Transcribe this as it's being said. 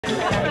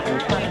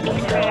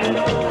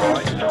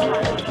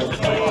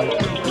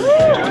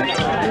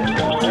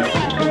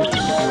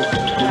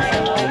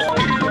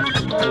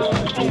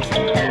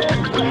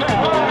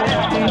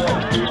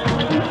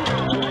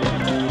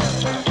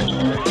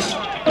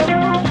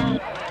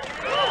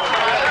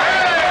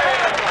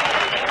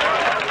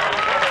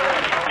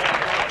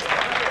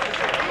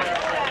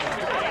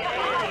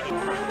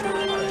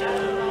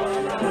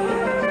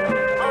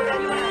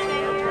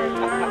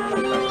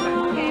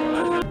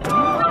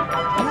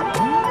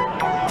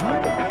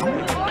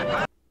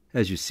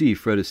As you see,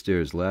 Fred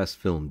Astaire's last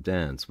filmed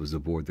dance was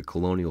aboard the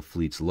Colonial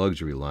fleet's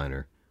luxury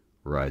liner,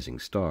 Rising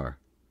Star.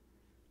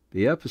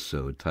 The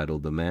episode,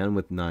 titled The Man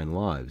with 9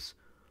 Lives,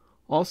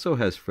 also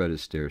has Fred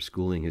Astaire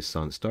schooling his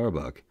son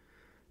Starbuck,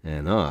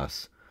 and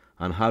us,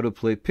 on how to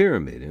play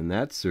Pyramid, and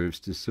that serves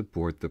to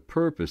support the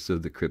purpose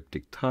of the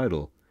cryptic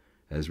title,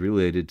 as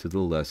related to the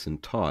lesson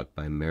taught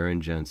by Maren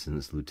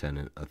Jensen's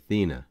Lieutenant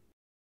Athena.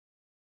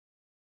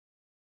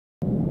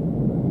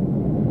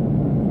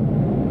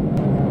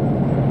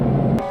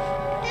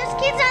 There's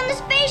kids on the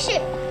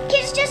spaceship!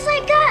 Kids just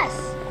like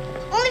us!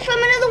 Only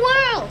from another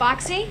world!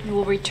 Foxy, you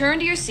will return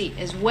to your seat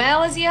as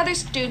well as the other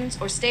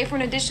students or stay for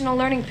an additional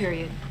learning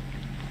period.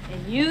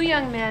 And you,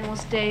 young man, will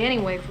stay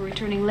anyway for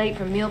returning late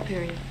from meal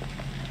period.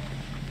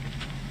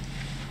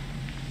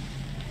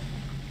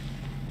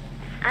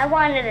 I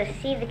wanted to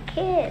see the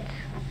kids.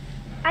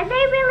 Are they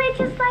really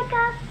just like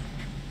us?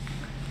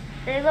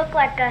 They look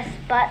like us,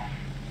 but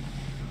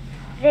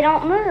they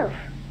don't move.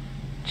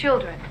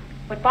 Children,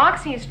 what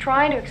Foxy is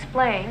trying to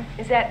explain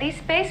is that these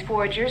space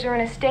foragers are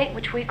in a state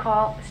which we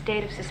call a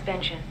state of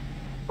suspension.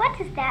 What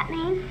does that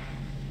mean?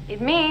 It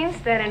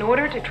means that in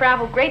order to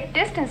travel great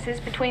distances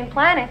between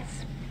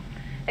planets,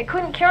 they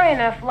couldn't carry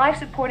enough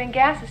life-supporting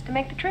gases to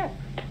make the trip.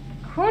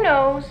 Who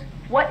knows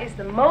what is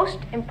the most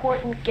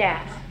important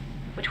gas,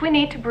 which we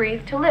need to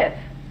breathe to live?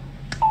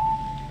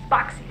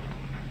 Foxy.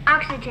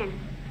 Oxygen.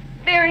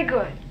 Very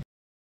good.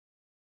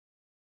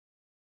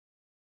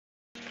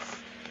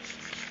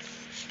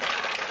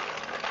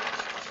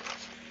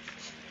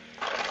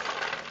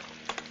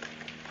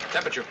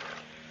 Temperature.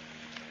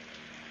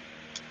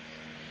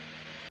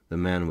 The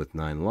Man with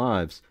 9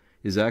 Lives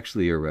is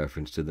actually a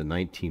reference to the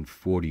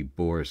 1940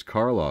 Boris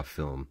Karloff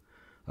film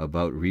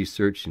about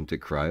research into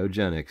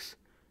cryogenics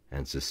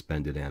and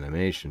suspended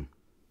animation.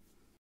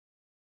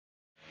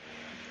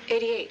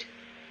 88.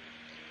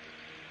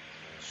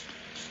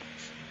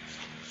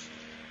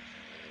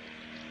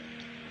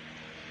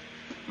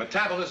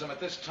 Metabolism at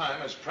this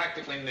time is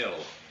practically nil.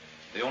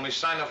 The only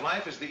sign of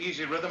life is the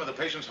easy rhythm of the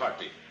patient's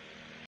heartbeat.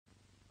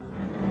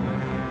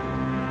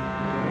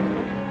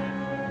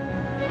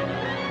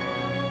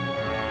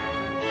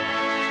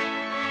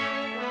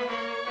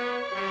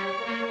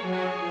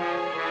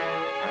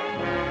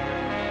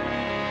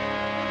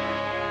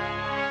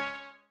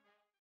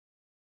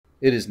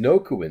 It is no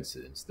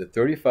coincidence that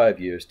 35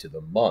 years to the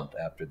month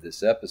after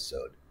this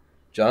episode,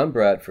 John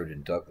Bradford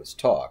and Douglas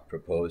Talk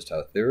proposed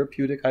how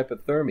therapeutic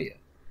hypothermia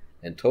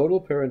and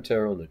total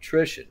parenteral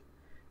nutrition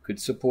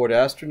could support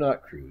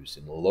astronaut crews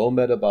in a low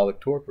metabolic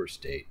torpor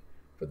state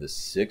for the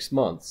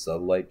 6-month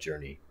satellite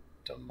journey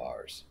to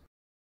Mars.